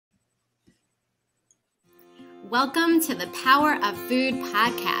Welcome to the Power of Food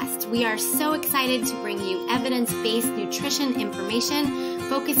podcast. We are so excited to bring you evidence-based nutrition information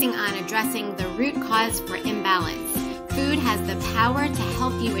focusing on addressing the root cause for imbalance. Food has the power to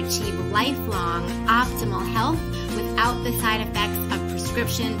help you achieve lifelong optimal health without the side effects of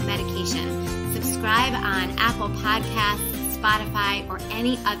prescription medication. Subscribe on Apple Podcasts, Spotify, or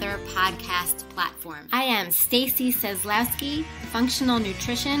any other podcast platform. I am Stacy Seslowski, functional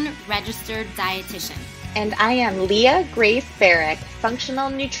nutrition registered dietitian. And I am Leah Grace Barrick, functional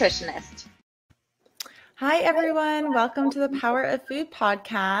nutritionist. Hi, everyone. Welcome to the Power of Food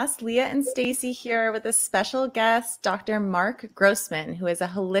podcast. Leah and Stacy here with a special guest, Dr. Mark Grossman, who is a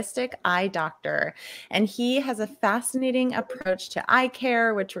holistic eye doctor. And he has a fascinating approach to eye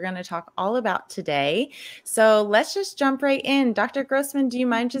care, which we're going to talk all about today. So let's just jump right in. Dr. Grossman, do you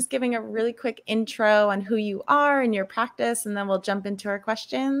mind just giving a really quick intro on who you are and your practice, and then we'll jump into our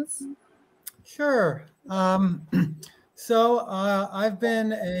questions? Sure. I've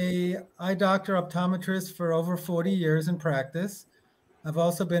been an eye doctor optometrist for over 40 years in practice. I've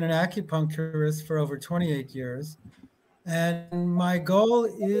also been an acupuncturist for over 28 years. And my goal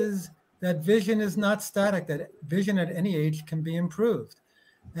is that vision is not static, that vision at any age can be improved.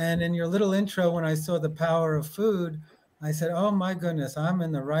 And in your little intro, when I saw the power of food, I said, oh my goodness, I'm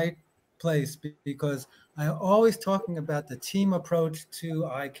in the right place, because I'm always talking about the team approach to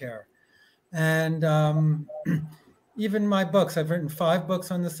eye care. And even my books, I've written 5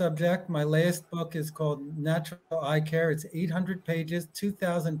 books on the subject. My latest book is called Natural Eye Care. It's 800 pages,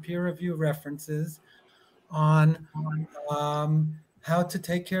 2,000 peer-reviewed references on how to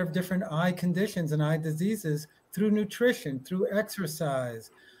take care of different eye conditions and eye diseases through nutrition, through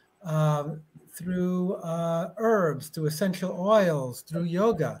exercise, through herbs, through essential oils, through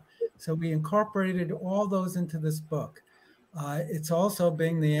yoga. So we incorporated all those into this book. It's also,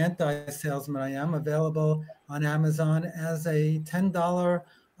 being the anti-salesman I am, available on Amazon as a $10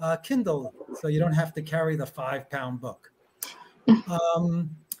 Kindle, so you don't have to carry the 5-pound book.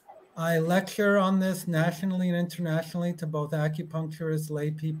 I lecture on this nationally and internationally to both acupuncturists, lay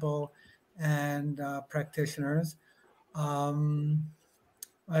people, and practitioners.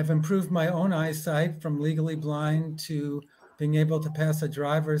 I've improved my own eyesight from legally blind to being able to pass a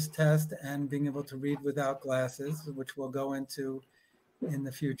driver's test and being able to read without glasses, which we'll go into in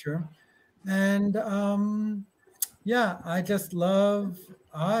the future. And I just love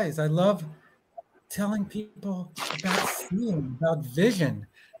eyes. I love telling people about seeing, about vision.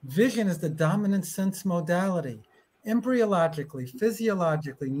 Vision is the dominant sense modality. Embryologically,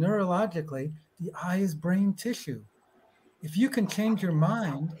 physiologically, neurologically, the eye is brain tissue. If you can change your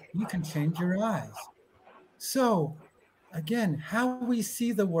mind, you can change your eyes. So, again, how we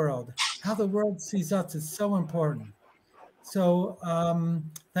see the world, how the world sees us is so important. So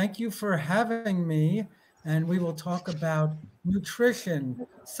thank you for having me. And we will talk about nutrition,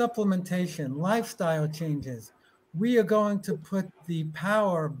 supplementation, lifestyle changes. We are going to put the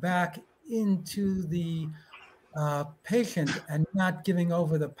power back into the patient and not giving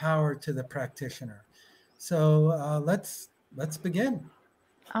over the power to the practitioner. So let's begin.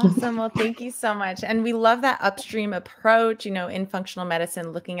 Awesome. Well, thank you so much. And we love that upstream approach, in functional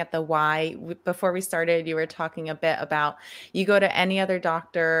medicine, looking at the why. Before we started, you were talking a bit about you go to any other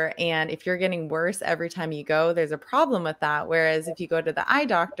doctor, and if you're getting worse every time you go, there's a problem with that. Whereas if you go to the eye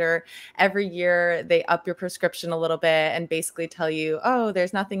doctor, every year they up your prescription a little bit and basically tell you, oh,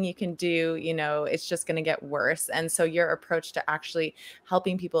 there's nothing you can do, it's just going to get worse. And so your approach to actually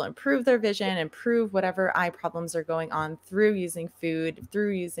helping people improve their vision, improve whatever eye problems are going on through using food,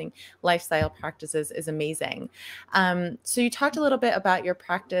 through using lifestyle practices is amazing. So you talked a little bit about your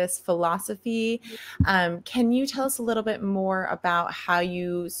practice philosophy. Can you tell us a little bit more about how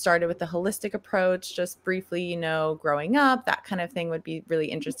you started with the holistic approach, just briefly, growing up, that kind of thing would be really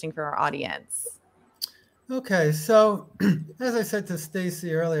interesting for our audience. Okay, so as I said to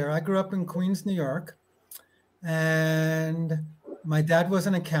Stacy earlier, I grew up in Queens, New York, and my dad was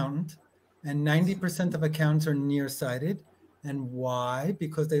an accountant, and 90% of accountants are nearsighted. And why?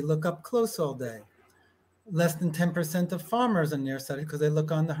 Because they look up close all day. Less than 10% of farmers are nearsighted because they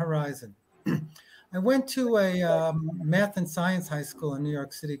look on the horizon. I went to a math and science high school in New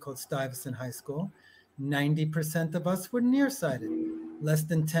York City called Stuyvesant High School. 90% of us were nearsighted. Less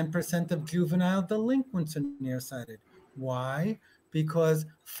than 10% of juvenile delinquents are nearsighted. Why? Because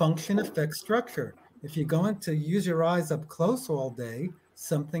function affects structure. If you're going to use your eyes up close all day,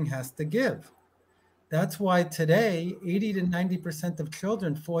 something has to give. That's why today, 80 to 90% of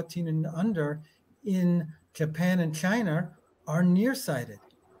children 14 and under in Japan and China are nearsighted.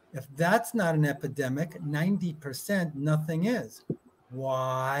 If that's not an epidemic, 90%, nothing is.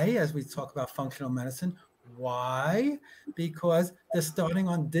 Why? As we talk about functional medicine, Why? Because they're starting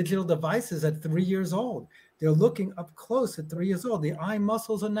on digital devices at 3 years old. They're looking up close at 3 years old. The eye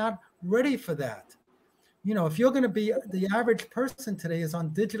muscles are not ready for that. You know, if you're going to be, the average person today is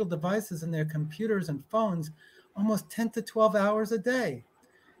on digital devices and their computers and phones almost 10 to 12 hours a day.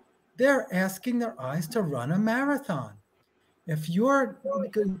 They're asking their eyes to run a marathon. If you're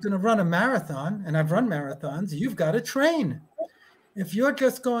going to run a marathon, and I've run marathons, you've got to train. If you're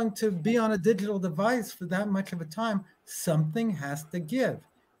just going to be on a digital device for that much of a time, something has to give.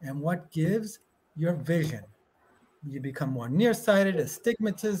 And what gives? Your vision. You become more nearsighted,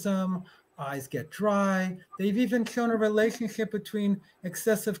 astigmatism, eyes get dry. They've even shown a relationship between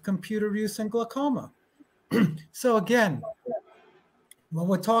excessive computer use and glaucoma. So again, when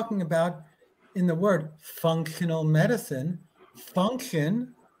we're talking about in the word functional medicine,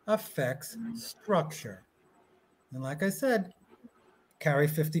 function affects structure. And like I said, carry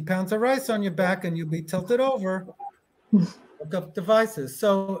 50 pounds of rice on your back and you'll be tilted over. Look up devices.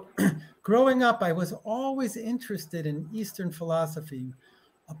 So growing up, I was always interested in Eastern philosophy,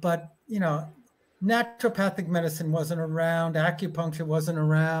 but, you know, naturopathic medicine wasn't around, acupuncture wasn't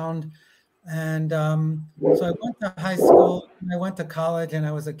around. And so I went to high school, and I went to college, and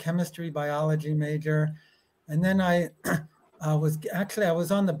I was a chemistry biology major. And then I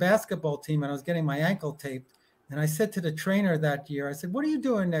was on the basketball team, and I was getting my ankle taped. And I said to the trainer that year, I said, "What are you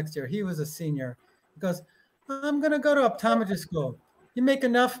doing next year?" He was a senior. He goes, "I'm going to go to optometry school. You make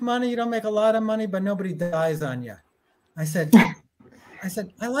enough money, you don't make a lot of money, but nobody dies on you." I said,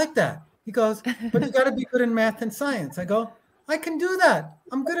 "I like that." He goes, "But you got to be good in math and science." I go, "I can do that.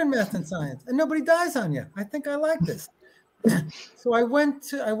 I'm good in math and science, and nobody dies on you. I think I like this." So I went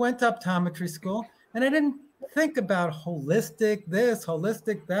to optometry school, and I didn't think about holistic this,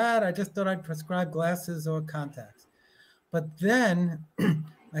 holistic that. I just thought I'd prescribe glasses or contacts. But then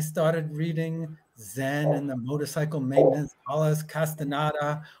I started reading Zen and the motorcycle maintenance, Alice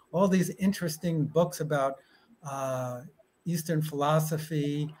Castaneda, all these interesting books about Eastern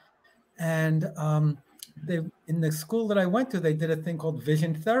philosophy. And in the school that I went to, they did a thing called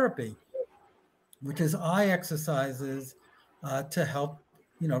vision therapy, which is eye exercises to help,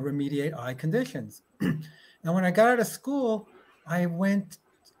 you know, remediate eye conditions. And when I got out of school, I went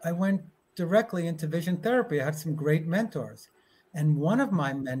directly into vision therapy. I had some great mentors. And one of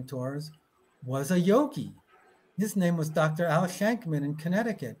my mentors was a yogi. His name was Dr. Al Shankman in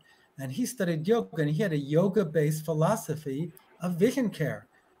Connecticut. And he studied yoga, and he had a yoga-based philosophy of vision care.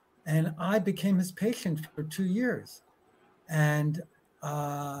 And I became his patient for 2 years. And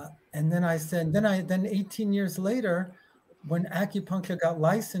then 18 years later, when acupuncture got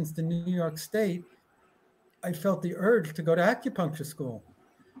licensed in New York State, I felt the urge to go to acupuncture school.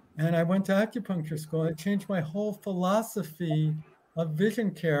 And I went to acupuncture school. I changed my whole philosophy of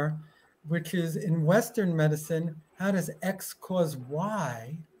vision care, which is in Western medicine, how does X cause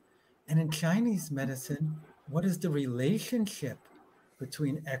Y? And in Chinese medicine, what is the relationship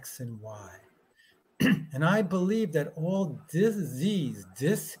between X and Y? And I believe that all disease,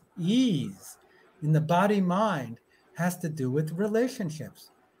 dis-ease in the body-mind has to do with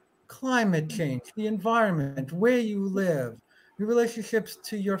relationships. Climate change, the environment, where you live, your relationships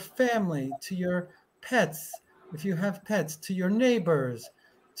to your family, to your pets, if you have pets, to your neighbors,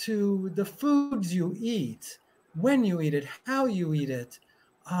 to the foods you eat, when you eat it, how you eat it,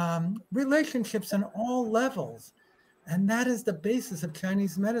 relationships on all levels. And that is the basis of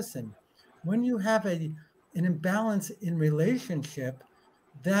Chinese medicine. When you have an imbalance in relationship,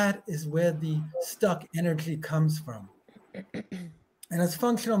 that is where the stuck energy comes from. And as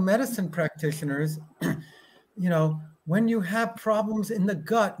functional medicine practitioners, you know, when you have problems in the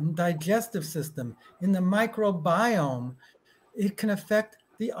gut and digestive system, in the microbiome, it can affect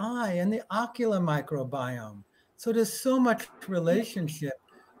the eye and the ocular microbiome. So there's so much relationship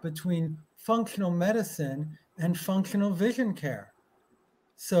between functional medicine and functional vision care.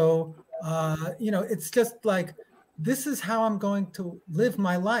 So, you know, it's just like, this is how I'm going to live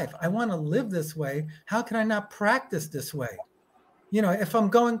my life. I want to live this way. How can I not practice this way? You know, if I'm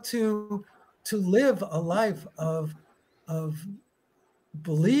going to live a life of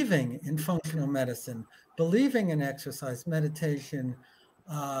believing in functional medicine, believing in exercise, meditation,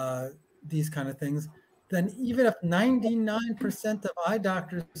 these kind of things, then even if 99% of eye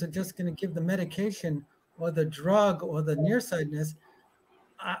doctors are just going to give the medication or the drug or the nearsightedness,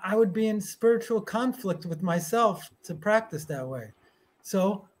 I would be in spiritual conflict with myself to practice that way.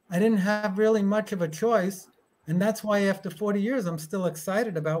 So I didn't have really much of a choice. And that's why after 40 years, I'm still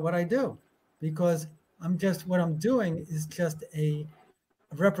excited about what I do, because what I'm doing is just a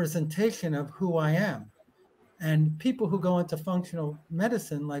representation of who I am. And people who go into functional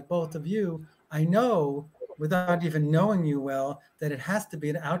medicine, like both of you, I know without even knowing you well, that it has to be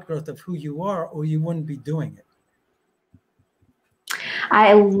an outgrowth of who you are, or you wouldn't be doing it.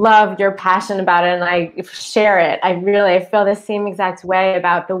 I love your passion about it, and I share it. I feel the same exact way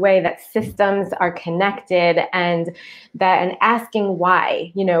about the way that systems are connected, and asking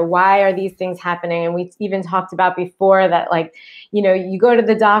why, why are these things happening? And we even talked about before that, like, you go to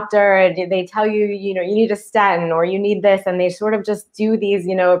the doctor and they tell you, you need a statin or you need this, and they sort of just do these,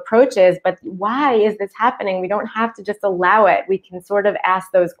 approaches. But why is this happening? We don't have to just allow it. We can sort of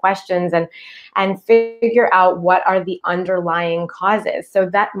ask those questions and figure out what are the underlying causes. So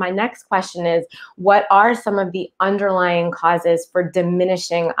that my next question is, what are some of the underlying causes for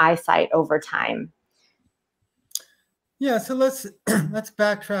diminishing eyesight over time? Yeah, so let's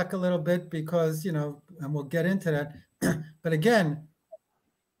backtrack a little bit, because, and we'll get into that. But again,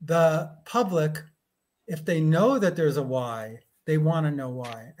 the public, if they know that there's a why, they want to know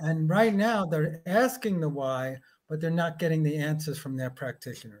why. And right now they're asking the why, but they're not getting the answers from their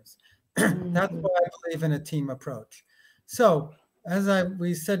practitioners. That's why I believe in a team approach. So as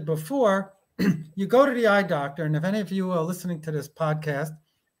we said before, you go to the eye doctor, and if any of you are listening to this podcast,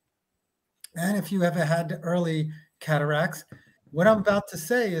 and if you ever had early cataracts, what I'm about to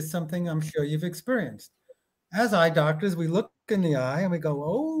say is something I'm sure you've experienced. As eye doctors, we look in the eye and we go,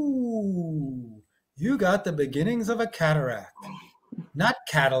 oh, you got the beginnings of a cataract. Not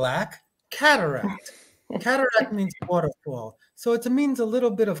Cadillac, cataract. Cataract means waterfall. So it means a little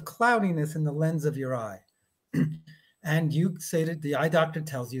bit of cloudiness in the lens of your eye. And you say that the eye doctor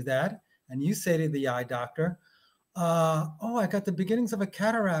tells you that, and you say to the eye doctor, oh, I got the beginnings of a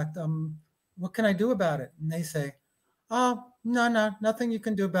cataract. What can I do about it? And they say, oh, no, nothing you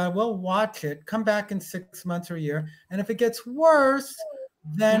can do about it. We'll watch it. Come back in 6 months or a year. And if it gets worse,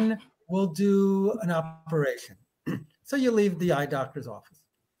 then we'll do an operation. So you leave the eye doctor's office.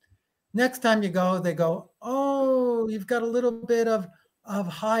 Next time you go, they go, oh, you've got a little bit of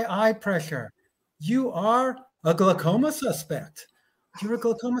high eye pressure. You are a glaucoma suspect. You're a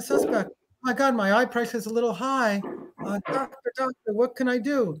glaucoma suspect. Oh my God, my eye pressure is a little high. Doctor, what can I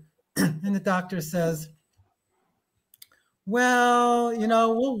do? And the doctor says, well,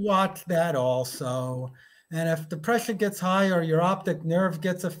 we'll watch that also. And if the pressure gets high or your optic nerve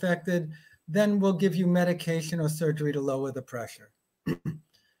gets affected, then we'll give you medication or surgery to lower the pressure.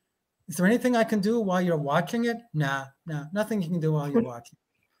 Is there anything I can do while you're watching it? Nah, nothing you can do while you're watching.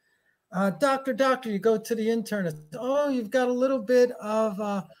 Doctor, you go to the internist. Oh, you've got a little bit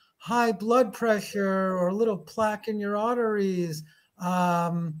of high blood pressure or a little plaque in your arteries.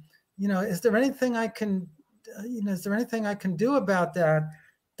 Is there anything I can, do about that?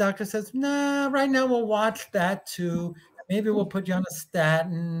 Doctor says, nah, right now we'll watch that too. Maybe we'll put you on a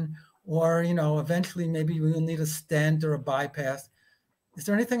statin, or, eventually maybe we'll need a stent or a bypass. Is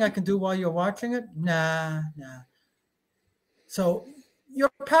there anything I can do while you're watching it? Nah. So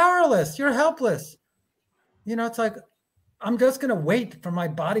you're powerless. You're helpless. It's like, I'm just going to wait for my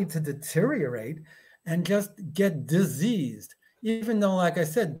body to deteriorate and just get diseased. Even though, like I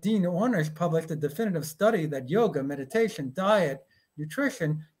said, Dean Ornish published a definitive study that yoga, meditation, diet,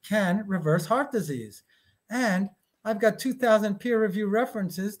 nutrition can reverse heart disease. And I've got 2,000 peer-reviewed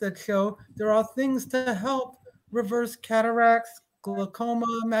references that show there are things to help reverse cataracts, glaucoma,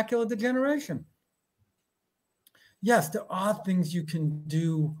 macular degeneration. Yes, there are things you can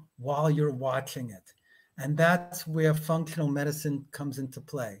do while you're watching it. And that's where functional medicine comes into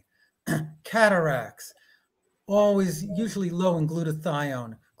play. Cataracts, usually low in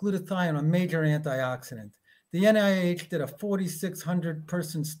glutathione. Glutathione, a major antioxidant. The NIH did a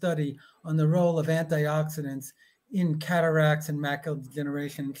 4,600-person study on the role of antioxidants in cataracts and macular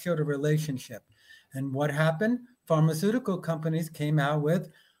degeneration and showed a relationship. And what happened? Pharmaceutical companies came out with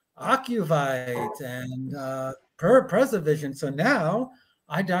Ocuvite and Preservision. So now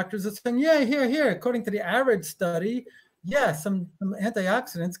eye doctors are saying, yeah, here. According to the ARID study, some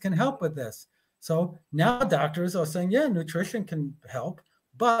antioxidants can help with this. So now doctors are saying, yeah, nutrition can help,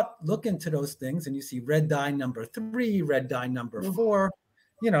 but look into those things and you see red dye number 3, red dye number 4.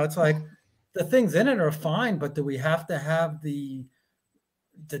 It's like the things in it are fine, but do we have to have the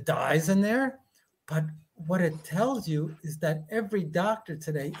dyes in there? But what it tells you is that every doctor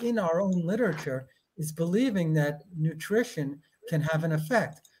today in our own literature is believing that nutrition can have an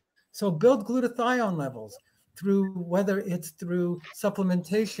effect. So build glutathione levels through, whether it's through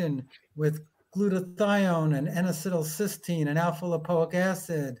supplementation with glutathione and N-acetylcysteine and alpha-lipoic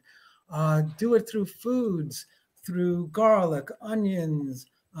acid. Do it through foods, through garlic, onions.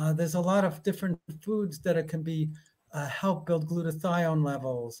 There's a lot of different foods that can be help build glutathione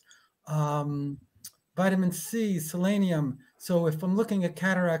levels. Vitamin C, selenium. So if I'm looking at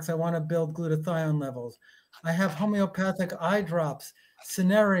cataracts, I want to build glutathione levels. I have homeopathic eye drops,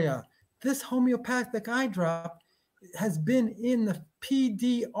 Scenaria. This homeopathic eye drop has been in the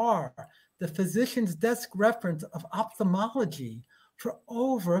PDR, the Physician's Desk Reference of Ophthalmology, for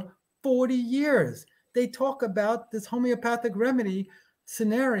over 40 years. They talk about this homeopathic remedy,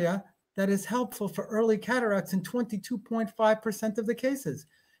 Scenaria, that is helpful for early cataracts in 22.5% of the cases.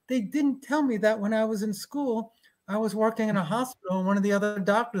 They didn't tell me that when I was in school. I was working in a hospital, and one of the other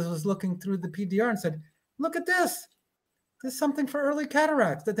doctors was looking through the PDR and said, look at this. There's something for early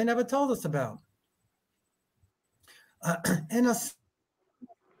cataracts that they never told us about. Inosine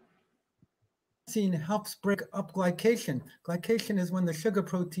helps break up glycation. Glycation is when the sugar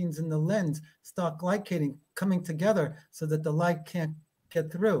proteins in the lens start glycating, coming together so that the light can't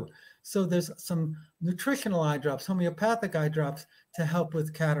get through. So there's some nutritional eye drops, homeopathic eye drops to help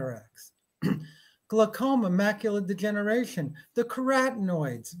with cataracts. Glaucoma, macular degeneration, the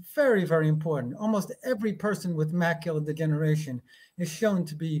carotenoids, very, very important. Almost every person with macular degeneration is shown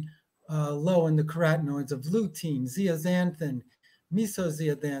to be low in the carotenoids of lutein, zeaxanthin,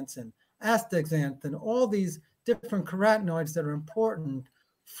 mesozeaxanthin, astaxanthin, all these different carotenoids that are important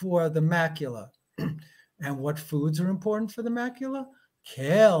for the macula. And what foods are important for the macula?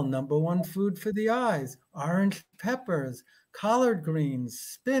 Kale, #1 food for the eyes, orange peppers, collard greens,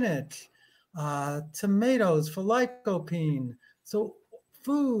 spinach, tomatoes for lycopene. So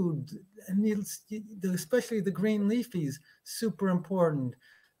food, and especially the green leafies, super important.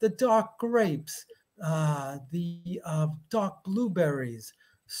 The dark grapes, the dark blueberries,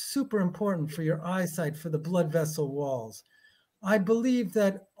 super important for your eyesight, for the blood vessel walls. I believe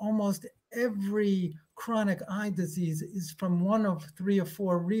that almost every chronic eye disease is from one of 3 or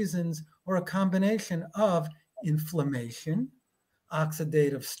 4 reasons, or a combination of inflammation,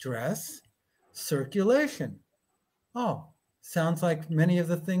 oxidative stress, circulation. Oh, sounds like many of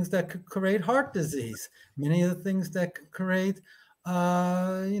the things that could create heart disease, many of the things that could create,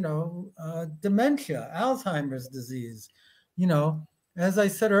 dementia, Alzheimer's disease. As I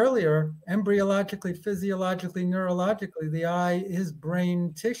said earlier, embryologically, physiologically, neurologically, the eye is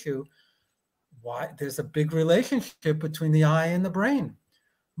brain tissue. Why? There's a big relationship between the eye and the brain.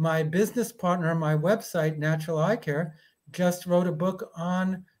 My business partner on my website, Natural Eye Care, just wrote a book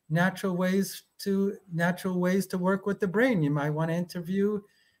on natural ways to work with the brain. You might want to interview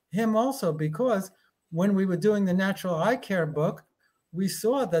him also, because when we were doing the Natural Eye Care book, we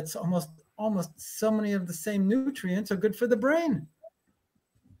saw that almost so many of the same nutrients are good for the brain.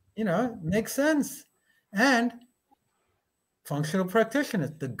 Makes sense. And functional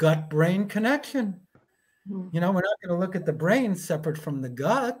practitioners, the gut-brain connection. We're not going to look at the brain separate from the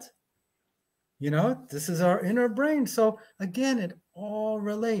gut. This is our inner brain. So again, it all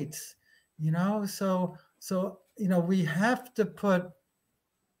relates, so we have to put,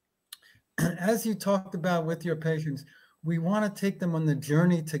 as you talked about with your patients, we want to take them on the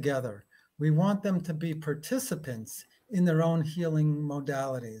journey together. We want them to be participants in their own healing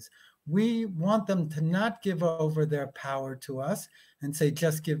modalities. We want them to not give over their power to us and say,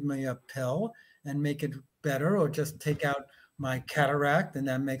 just give me a pill and make it better, or just take out my cataract and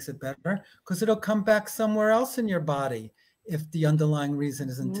that makes it better, because it'll come back somewhere else in your body if the underlying reason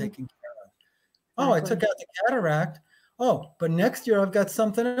isn't taken care of. Oh, I took out the cataract. Oh, but next year I've got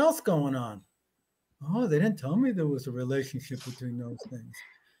something else going on. Oh, they didn't tell me there was a relationship between those things.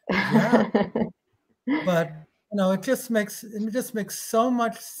 Yeah. But it just makes so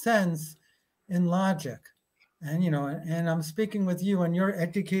much sense in logic. And and I'm speaking with you, and you're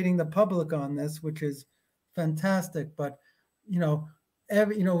educating the public on this, which is fantastic. But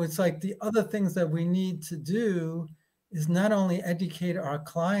it's like the other things that we need to do is not only educate our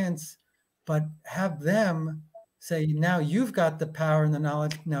clients, but have them say, now you've got the power and the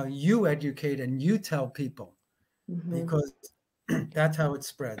knowledge, now you educate and you tell people, because that's how it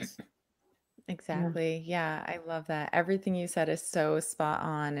spreads. Exactly. Yeah, I love that. Everything you said is so spot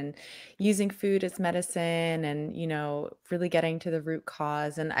on, and using food as medicine, and, really getting to the root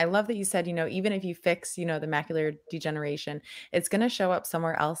cause. And I love that you said, even if you fix, the macular degeneration, it's going to show up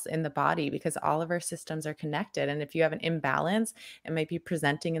somewhere else in the body, because all of our systems are connected. And if you have an imbalance, it might be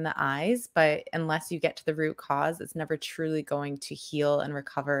presenting in the eyes, but unless you get to the root cause, it's never truly going to heal and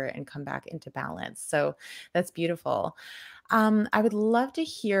recover and come back into balance. So that's beautiful. I would love to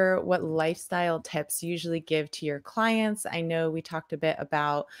hear what lifestyle tips you usually give to your clients. I know we talked a bit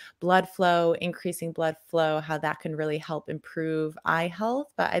about blood flow, increasing blood flow, how that can really help improve eye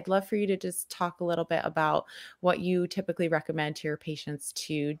health, but I'd love for you to just talk a little bit about what you typically recommend to your patients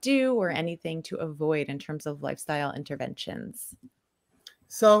to do, or anything to avoid in terms of lifestyle interventions.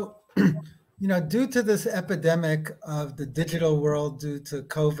 So due to this epidemic of the digital world, due to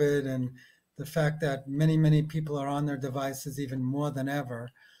COVID and the fact that many, many people are on their devices even more than ever,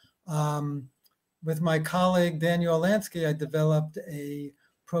 with my colleague Daniel Lansky, I developed a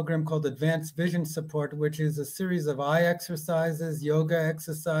program called Advanced Vision Support, which is a series of eye exercises, yoga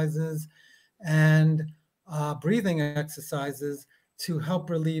exercises, and breathing exercises to help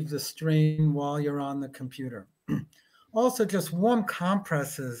relieve the strain while you're on the computer. Also, just warm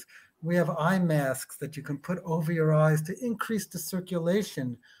compresses. We have eye masks that you can put over your eyes to increase the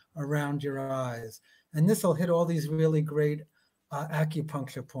circulation around your eyes. And this will hit all these really great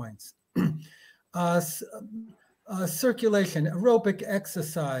acupuncture points. Circulation, aerobic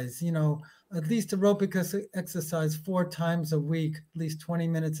exercise, at least aerobic exercise 4 times a week, at least 20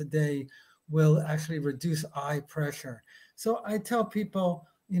 minutes a day, will actually reduce eye pressure. So I tell people,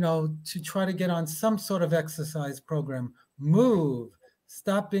 to try to get on some sort of exercise program, move,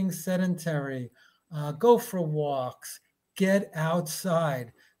 stop being sedentary, go for walks, get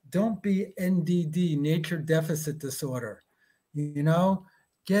outside. Don't be NDD, nature deficit disorder.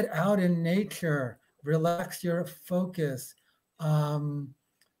 Get out in nature, relax your focus.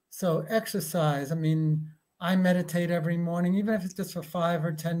 So exercise, I meditate every morning, even if it's just for 5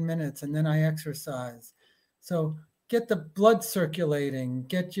 or 10 minutes, and then I exercise. So get the blood circulating,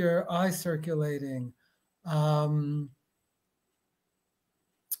 get your eye circulating.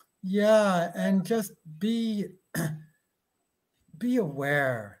 Yeah, and just be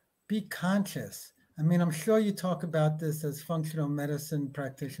aware, be conscious. I'm sure you talk about this as functional medicine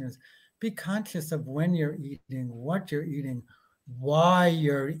practitioners. Be conscious of when you're eating, what you're eating, why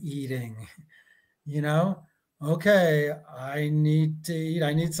you're eating. Okay, I need to eat.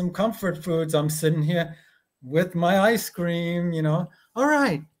 I need some comfort foods. I'm sitting here with my ice cream, All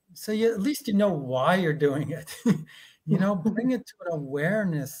right, so at least you know why you're doing it. Bring it to an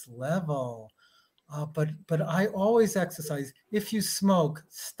awareness level. But I always exercise. If you smoke,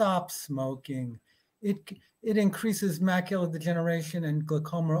 stop smoking. It increases macular degeneration and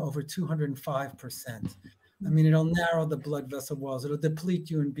glaucoma over 205%. It'll narrow the blood vessel walls. It'll deplete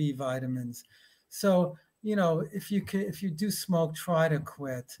you in B vitamins. So, if you do smoke, try to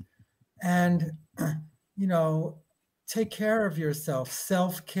quit. And, take care of yourself,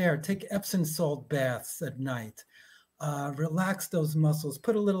 self-care. Take Epsom salt baths at night. Relax those muscles.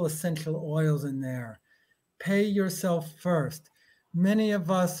 Put a little essential oils in there. Pay yourself first. Many of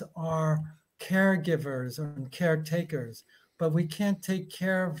us are caregivers and caretakers, but we can't take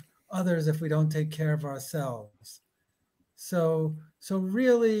care of others if we don't take care of ourselves. So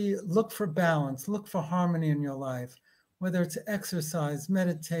really look for balance, look for harmony in your life, whether it's exercise,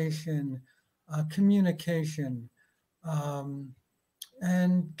 meditation, communication,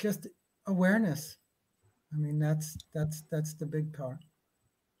 and just awareness. That's the big part.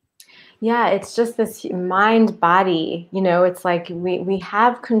 Yeah, it's just this mind body, it's like we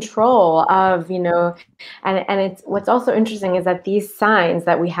have control of, and it's what's also interesting is that these signs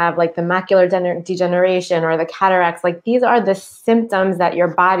that we have, like the macular degeneration or the cataracts, like these are the symptoms that your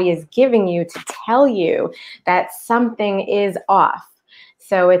body is giving you to tell you that something is off.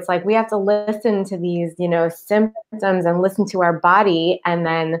 So it's like we have to listen to these, symptoms and listen to our body and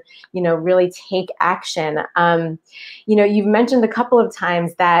then, really take action. You've mentioned a couple of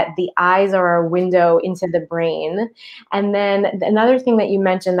times that the eyes are a window into the brain. And then another thing that you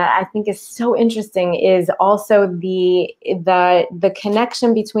mentioned that I think is so interesting is also the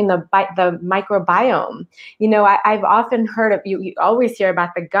connection between the microbiome. I've often heard of, you always hear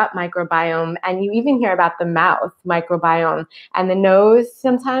about the gut microbiome, and you even hear about the mouth microbiome and the nose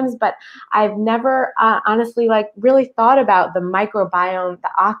sometimes, but I've never honestly really thought about the microbiome, the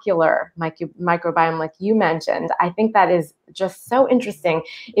ocular microbiome like you mentioned. I think that is just so interesting.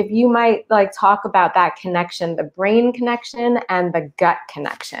 If you might talk about that connection, the brain connection and the gut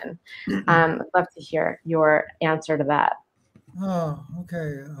connection. I'd love to hear your answer to that. Oh,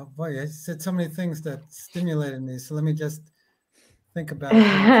 okay. Oh, boy, I said so many things that stimulated me. So let me just think about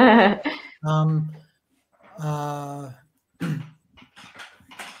it.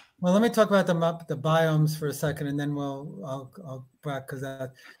 Well, let me talk about the biomes for a second, and then I'll back because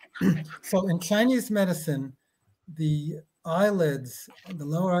that. So in Chinese medicine, the eyelids, the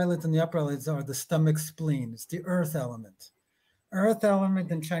lower eyelids and the upper eyelids are the stomach spleen. It's the earth element. Earth element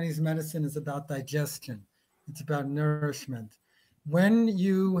in Chinese medicine is about digestion. It's about nourishment. When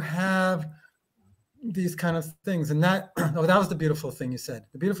you have these kind of things, and that was the beautiful thing you said.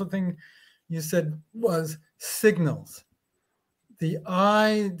 The beautiful thing you said was signals. The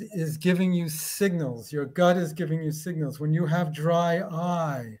eye is giving you signals. Your gut is giving you signals. When you have dry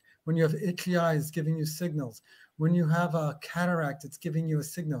eye, when you have itchy eye, it's giving you signals. When you have a cataract, it's giving you a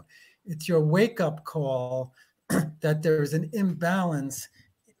signal. it's your wake-up call that there's an imbalance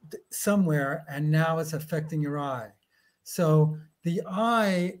somewhere, and now it's affecting your eye. So the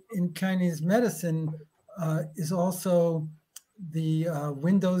eye in Chinese medicine is also the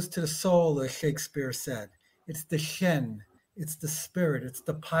windows to the soul, as Shakespeare said. It's the Shen, it's the spirit, it's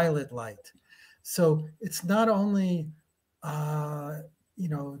the pilot light. So it's not only, the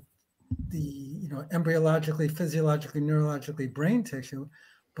embryologically, physiologically, neurologically brain tissue,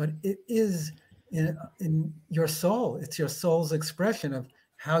 but it is in your soul. It's your soul's expression of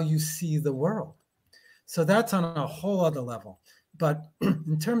how you see the world. So that's on a whole other level. But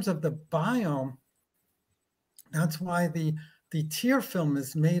in terms of the biome, that's why the tear film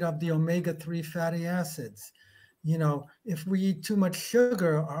is made of the omega-3 fatty acids. If we eat too much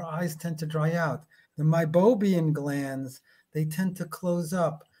sugar, our eyes tend to dry out. The meibomian glands, they tend to close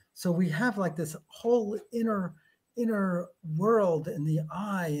up. So we have like this whole inner world in the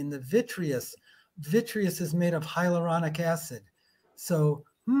eye, in the vitreous. Vitreous is made of hyaluronic acid. So,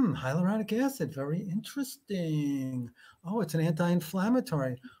 hyaluronic acid, very interesting. Oh, it's an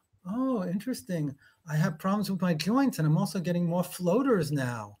anti-inflammatory. Oh, interesting. I have problems with my joints, and I'm also getting more floaters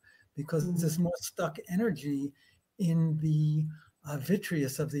now because there's more stuck energy in the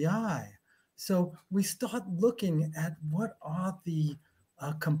vitreous of the eye. So we start looking at what are the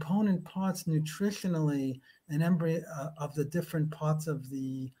component parts nutritionally and of the different parts of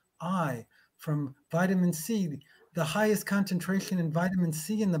the eye. From vitamin C, the highest concentration in vitamin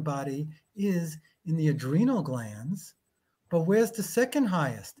C in the body is in the adrenal glands, but where's the second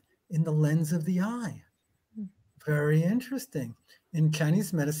highest? In the lens of the eye. Very interesting. In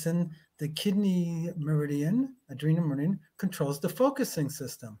Chinese medicine, the kidney meridian, adrenal meridian, controls the focusing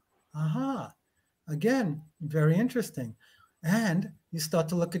system. Aha. Again, very interesting. And you start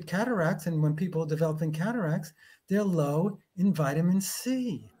to look at cataracts, and when people are developing cataracts, they're low in vitamin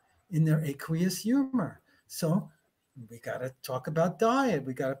C in their aqueous humor. So we got to talk about diet.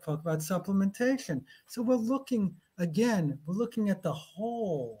 We got to talk about supplementation. So we're looking at the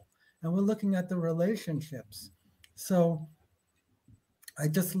whole, and we're looking at the relationships. So I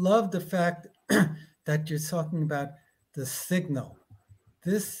just love the fact that you're talking about the signal.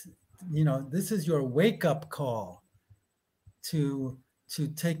 This is your wake-up call to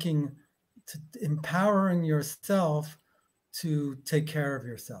empowering yourself to take care of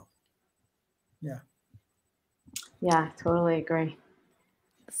yourself. Yeah, totally agree.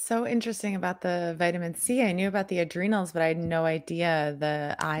 So interesting about the vitamin C. I knew about the adrenals, but I had no idea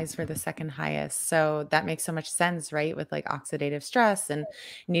the eyes were the second highest. So that makes so much sense, right? With like oxidative stress and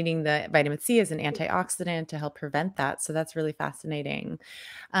needing the vitamin C as an antioxidant to help prevent that. So that's really fascinating.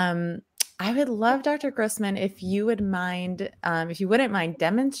 I would love, Dr. Grossman, if you wouldn't mind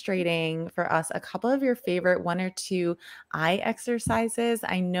demonstrating for us a couple of your favorite 1 or 2 eye exercises.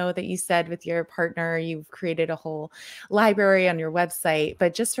 I know that you said with your partner, you've created a whole library on your website,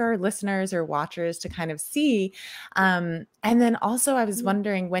 but just for our listeners or watchers to kind of see. And then also I was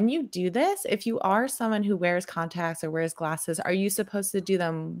wondering, when you do this, if you are someone who wears contacts or wears glasses, are you supposed to do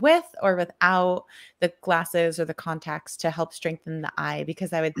them with or without the glasses or the contacts to help strengthen the eye?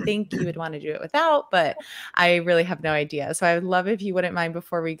 Because I would think you would want to do it without, but I really have no idea. So I would love if you wouldn't mind,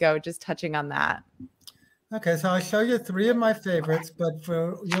 before we go, just touching on that. Okay, so I'll show you 3 of my favorites, but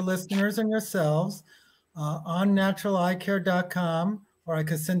for your listeners and yourselves, on naturaleyecare.com, or I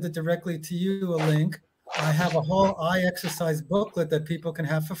could send it directly to you, a link. I have a whole eye exercise booklet that people can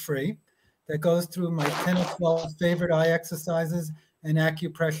have for free that goes through my 10 or 12 favorite eye exercises and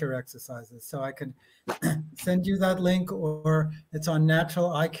acupressure exercises. So I can send you that link, or it's on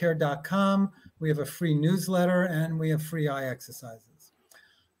naturaleyecare.com. We have a free newsletter and we have free eye exercises.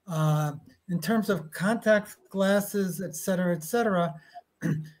 In terms of contact glasses, et cetera,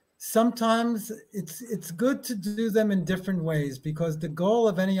 sometimes it's good to do them in different ways, because the goal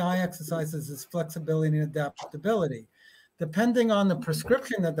of any eye exercises is flexibility and adaptability. Depending on the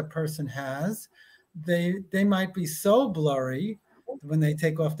prescription that the person has, they might be so blurry when they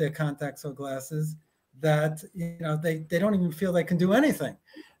take off their contacts or glasses that they don't even feel they can do anything.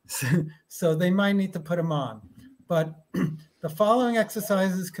 So they might need to put them on. But the following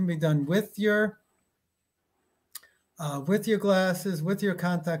exercises can be done with your glasses, with your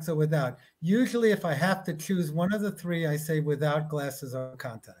contacts, or without. Usually, if I have to choose one of the 3, I say without glasses or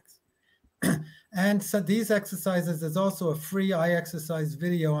contacts. And so these exercises, there's also a free eye exercise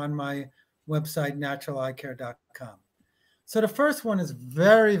video on my website, naturaleyecare.com. So the first one is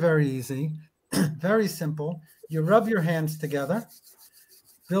very, very easy, very simple. You rub your hands together,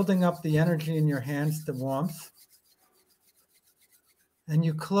 building up the energy in your hands, the warmth. And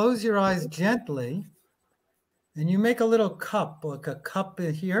you close your eyes gently, and you make a little cup, like a cup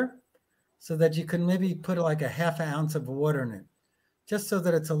here, so that you can maybe put like a half an ounce of water in it, just so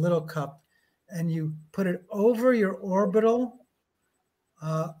that it's a little cup, and you put it over your orbital,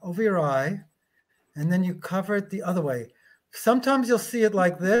 over your eye, and then you cover it the other way. Sometimes you'll see it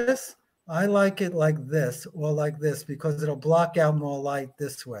like this. I like it like this or like this because it'll block out more light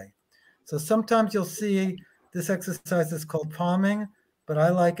this way. So sometimes you'll see this exercise is called palming, but I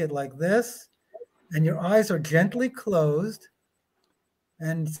like it like this. And your eyes are gently closed.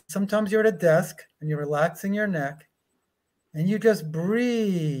 And sometimes you're at a desk and you're relaxing your neck, and you just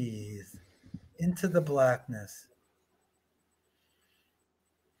breathe into the blackness.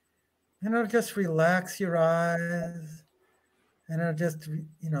 And it'll just relax your eyes. And it'll just,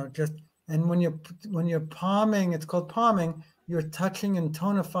 and when you're palming, it's called palming, you're touching and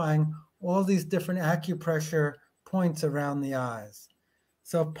tonifying all these different acupressure points around the eyes.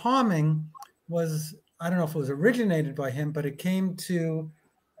 So palming was, I don't know if it was originated by him, but it came to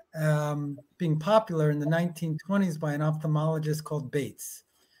being popular in the 1920s by an ophthalmologist called Bates.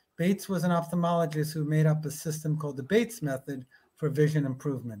 Bates was an ophthalmologist who made up a system called the Bates method for vision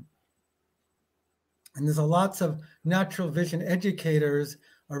improvement. And there's lots of natural vision educators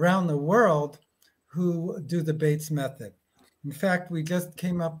around the world who do the Bates method. In fact, we just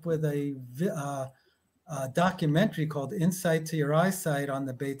came up with a documentary called Insight to Your Eyesight on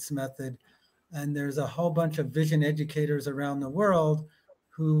the Bates method. And there's a whole bunch of vision educators around the world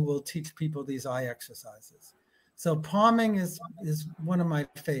who will teach people these eye exercises. So palming is one of my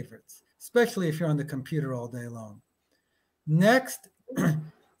favorites, especially if you're on the computer all day long. Next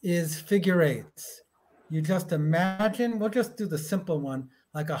is figure eights. You just imagine, we'll just do the simple one,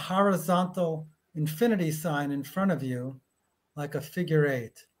 like a horizontal infinity sign in front of you, like a figure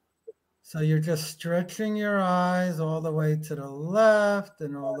eight. So you're just stretching your eyes all the way to the left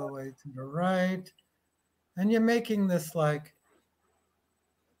and all the way to the right. And you're making this like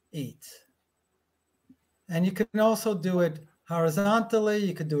 8. And you can also do it horizontally.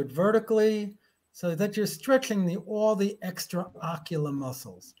 You could do it vertically, so that you're stretching all the extraocular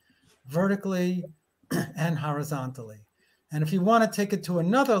muscles vertically and horizontally. And if you want to take it to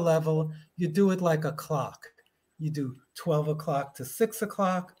another level, you do it like a clock. You do 12 o'clock to 6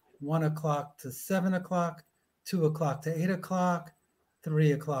 o'clock, 1 o'clock to 7 o'clock, 2 o'clock to 8 o'clock,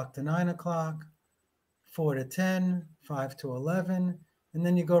 3 o'clock to 9 o'clock, 4 to 10, 5 to 11, and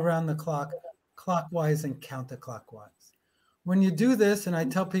then you go around the clock clockwise and counterclockwise. When you do this, and I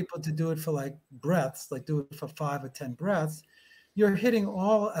tell people to do it for like breaths, like do it for 5 or 10 breaths, you're hitting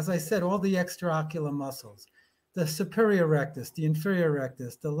all, as I said, all the extraocular muscles, the superior rectus, the inferior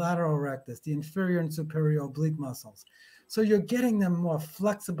rectus, the lateral rectus, the inferior and superior oblique muscles. So you're getting them more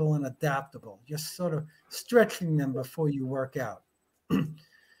flexible and adaptable. You're sort of stretching them before you work out.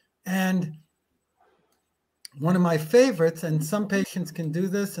 And one of my favorites, and some patients can do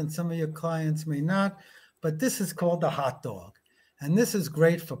this and some of your clients may not, but this is called the hot dog. And this is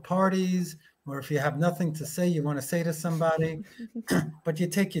great for parties, or if you have nothing to say, you want to say to somebody, but you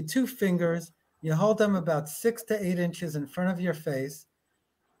take your 2 fingers, you hold them about 6 to 8 inches in front of your face,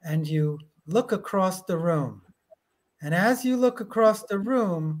 and you look across the room. And as you look across the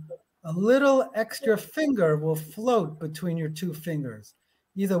room, a little extra finger will float between your 2 fingers.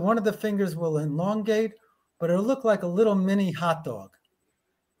 Either one of the fingers will elongate, but it'll look like a little mini hot dog.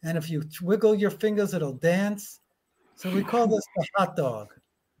 And if you wiggle your fingers, it'll dance. So we call this the hot dog.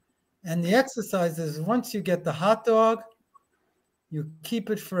 And the exercise is, once you get the hot dog, you keep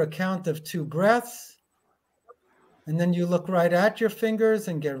it for a count of 2 breaths. And then you look right at your fingers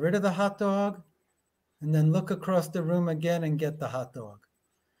and get rid of the hot dog. And then look across the room again and get the hot dog.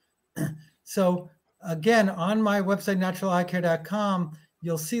 So again, on my website, naturaleyecare.com,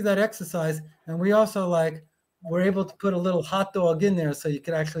 you'll see that exercise. And we also we're able to put a little hot dog in there so you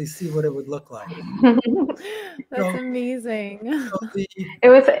can actually see what it would look like. That's amazing.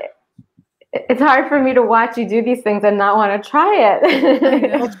 It's hard for me to watch you do these things and not want to try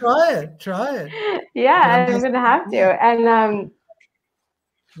it. Well, try it. Yeah, I'm going to have to. And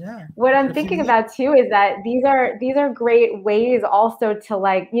yeah. What I'm thinking about too is that these are great ways also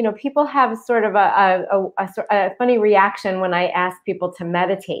to people have sort of a funny reaction when I ask people to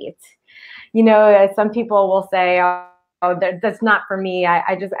meditate. Some people will say, oh, that's not for me.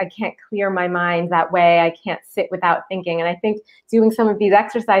 I can't clear my mind that way. I can't sit without thinking. And I think doing some of these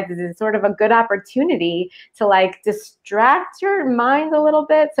exercises is sort of a good opportunity to distract your mind a little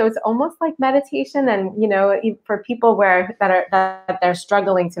bit. So it's almost like meditation. And, for people that they're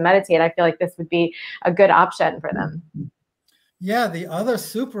struggling to meditate, I feel like this would be a good option for them. Yeah. The other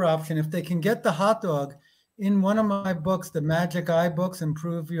super option, if they can get the hot dog, in one of my books, the Magic Eye books,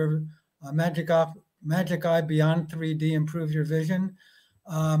 Improve Your Magic Eye Beyond 3D, Improve Your Vision.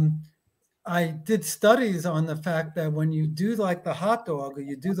 I did studies on the fact that when you do like the hot dog or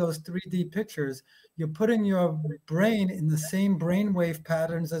you do those 3D pictures, you're putting your brain in the same brainwave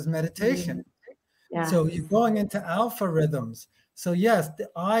patterns as meditation. Yeah. So you're going into alpha rhythms. So yes, the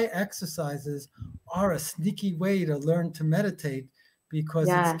eye exercises are a sneaky way to learn to meditate because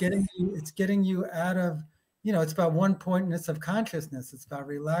Yes. it's getting you out of, it's about one pointness of consciousness. It's about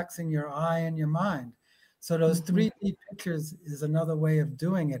relaxing your eye and your mind. So those 3D pictures is another way of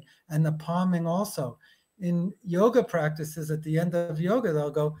doing it. And the palming also. In yoga practices, at the end of yoga, they'll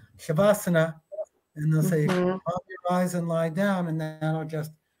go Shavasana, and they'll say, palm your eyes and lie down, and that'll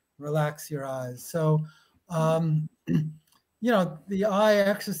just relax your eyes. So, the eye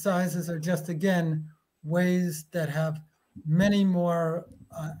exercises are just, again, ways that have many more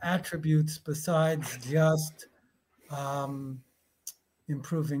attributes besides just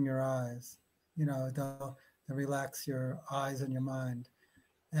improving your eyes. They'll relax your eyes and your mind.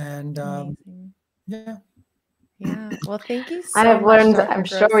 And yeah. Yeah. Well, thank you so I have much, learned, Dr. I'm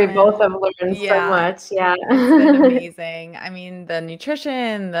sure we both Grossman. have learned so Yeah. much. Yeah. It's been amazing. I mean, the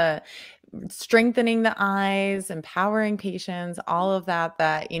nutrition, the strengthening the eyes, empowering patients, all of that,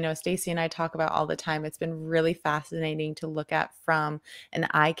 Stacy and I talk about all the time. It's been really fascinating to look at from an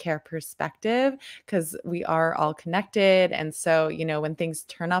eye care perspective because we are all connected. And so, when things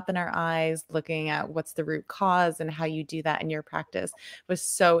turn up in our eyes, looking at what's the root cause and how you do that in your practice was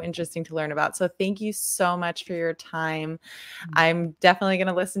so interesting to learn about. So thank you so much for your time. I'm definitely going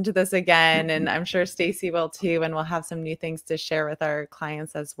to listen to this again, and I'm sure Stacy will too, and we'll have some new things to share with our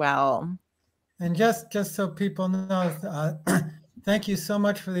clients as well. And just so people know, thank you so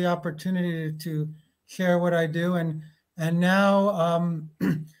much for the opportunity to share what I do. And now,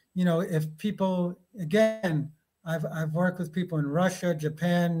 if people, again, I've worked with people in Russia,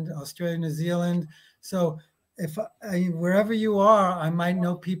 Japan, Australia, New Zealand. So if wherever you are, I might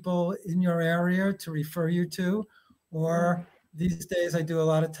know people in your area to refer you to, or these days I do a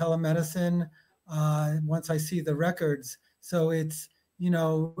lot of telemedicine once I see the records. So it's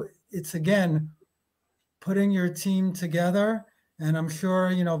again, putting your team together. And I'm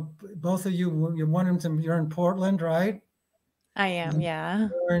sure, both of you, you're in Portland, right? I am, yeah.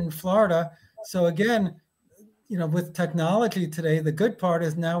 You're in Florida. So again, with technology today, the good part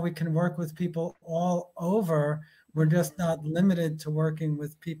is now we can work with people all over. We're just not limited to working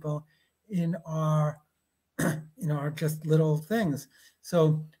with people in our, our just little things.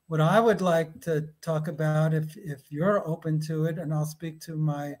 So what I would like to talk about, if you're open to it, and I'll speak to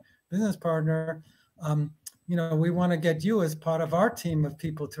my business partner, we want to get you as part of our team of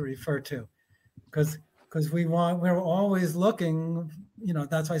people to refer to, because we're always looking,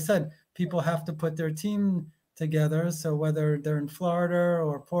 that's why I said people have to put their team together. So whether they're in Florida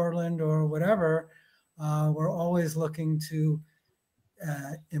or Portland or whatever, we're always looking to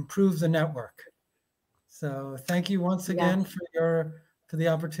improve the network. So thank you once again for the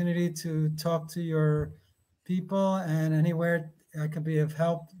opportunity to talk to your people, and anywhere I can be of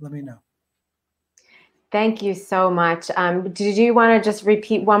help, let me know. Thank you so much. Did you want to just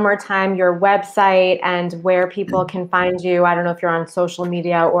repeat one more time your website and where people can find you? I don't know if you're on social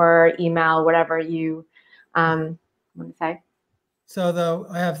media or email, whatever you want to say. So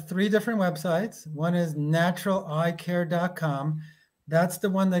I have 3 different websites. One is naturaleyecare.com. That's the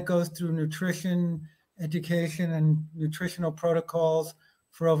one that goes through nutrition, education, and nutritional protocols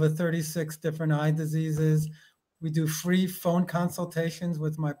for over 36 different eye diseases. We do free phone consultations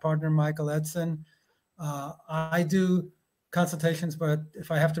with my partner, Michael Edson. I do consultations, but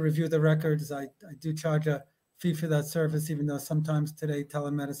if I have to review the records, I do charge a fee for that service, even though sometimes today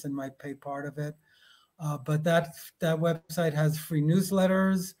telemedicine might pay part of it. But that website has free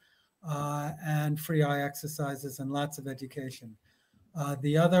newsletters and free eye exercises and lots of education.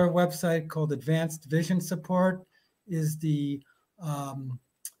 The other website, called Advanced Vision Support, is the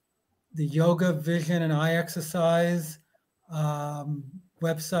yoga, vision, and eye exercise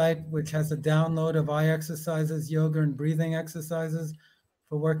website, which has a download of eye exercises, yoga, and breathing exercises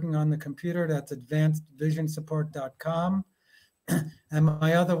for working on the computer. That's advancedvisionsupport.com. And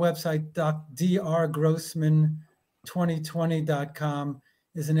my other website, drgrossman2020.com,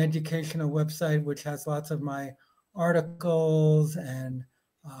 is an educational website which has lots of my articles and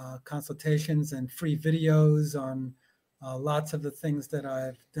consultations and free videos on lots of the things that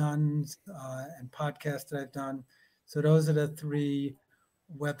I've done and podcasts that I've done. So those are the 3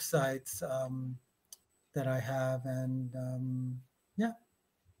 websites that I have. And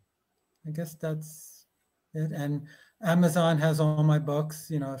I guess that's it. And Amazon has all my books.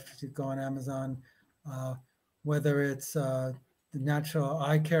 If you go on Amazon, whether it's the Natural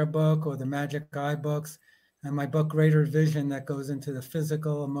Eye Care book or the Magic Eye books, and my book, Greater Vision, that goes into the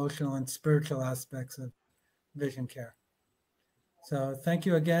physical, emotional, and spiritual aspects of vision care. So thank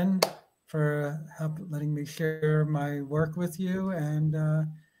you again for letting me share my work with you, and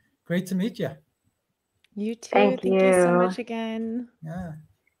great to meet you. You too. Thank Thank you so you. much again. Yeah.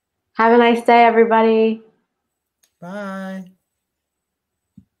 Have a nice day, everybody. Bye.